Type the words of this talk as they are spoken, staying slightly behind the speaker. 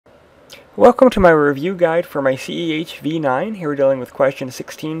Welcome to my review guide for my CEH V9. Here we're dealing with questions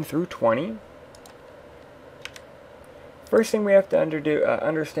 16 through 20. First thing we have to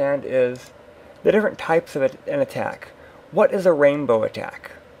understand is the different types of an attack. What is a rainbow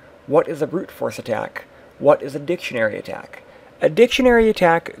attack? What is a brute force attack? What is a dictionary attack? A dictionary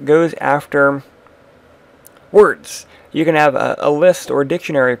attack goes after words. You can have a list or a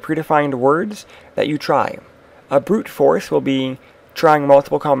dictionary of predefined words that you try. A brute force will be trying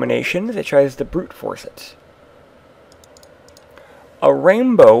multiple combinations. It tries to brute force it. A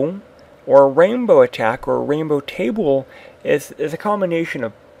rainbow or a rainbow attack or a rainbow table is a combination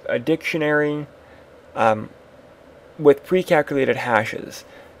of a dictionary with pre-calculated hashes.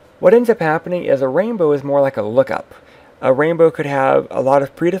 What ends up happening is a rainbow is more like a lookup. A rainbow could have a lot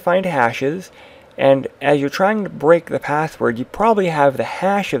of predefined hashes, and as you're trying to break the password, you probably have the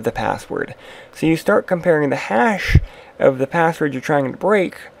hash of the password. So you start comparing the hash of the password you're trying to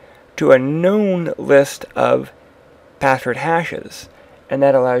break to a known list of password hashes, and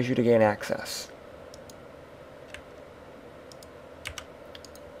that allows you to gain access.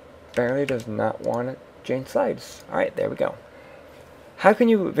 Apparently does not want to change slides. Alright, there we go. How can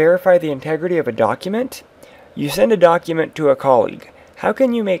you verify the integrity of a document? You send a document to a colleague. How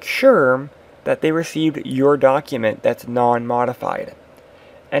can you make sure that they received your document that's non-modified?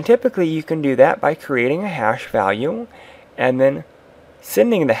 And typically you can do that by creating a hash value and then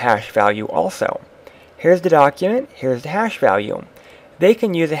sending the hash value also. Here's the document, here's the hash value. They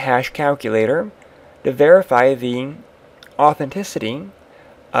can use a hash calculator to verify the authenticity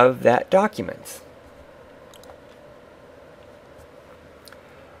of that document.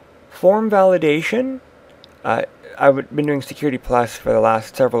 Form validation. I've been doing Security Plus for the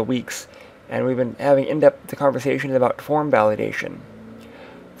last several weeks, and we've been having in-depth conversations about form validation.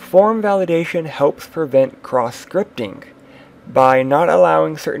 Form validation helps prevent cross-scripting by not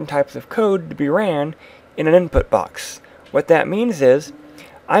allowing certain types of code to be ran in an input box. What that means is,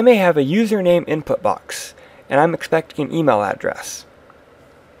 I may have a username input box, and I'm expecting an email address.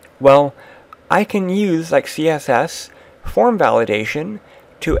 Well, I can use, like CSS, form validation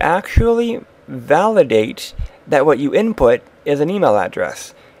to actually validate that what you input is an email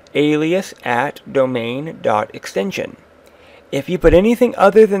address, alias at domain.extension. If you put anything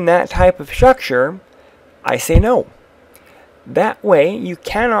other than that type of structure, I say no. That way, you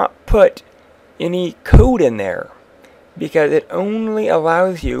cannot put any code in there, because it only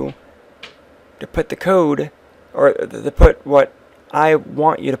allows you to put the code, or to put what I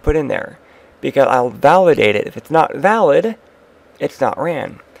want you to put in there, because I'll validate it. If it's not valid, it's not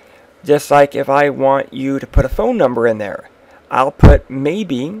ran. Just like if I want you to put a phone number in there, I'll put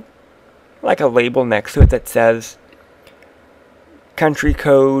maybe like a label next to it that says country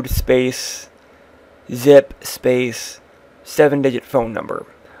code space zip space 7-digit phone number.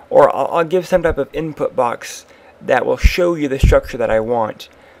 Or I'll give some type of input box that will show you the structure that I want.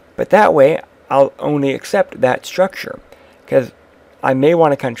 But that way, I'll only accept that structure, because I may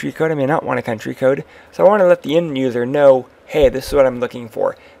want a country code, I may not want a country code. So I want to let the end user know, hey, this is what I'm looking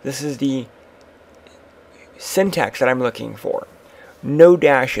for. This is the syntax that I'm looking for. No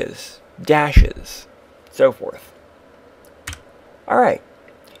dashes, so forth. Alright,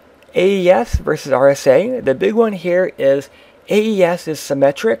 AES versus RSA. The big one here is AES is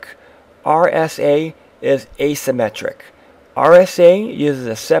symmetric, RSA is asymmetric. RSA uses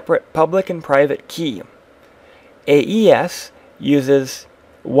a separate public and private key. AES uses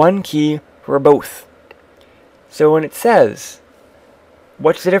one key for both. So when it says,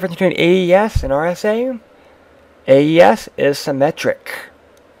 what's the difference between AES and RSA? AES is symmetric.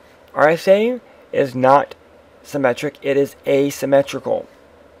 RSA is not symmetric, it is asymmetrical.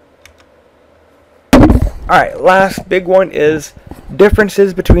 Alright, last big one is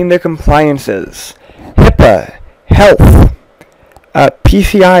differences between the compliances. HIPAA, health.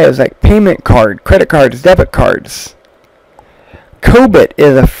 PCI is like payment card, credit cards, debit cards. COBIT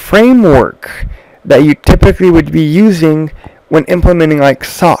is a framework that you typically would be using when implementing like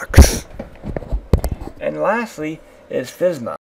SOX. And lastly is FSMA.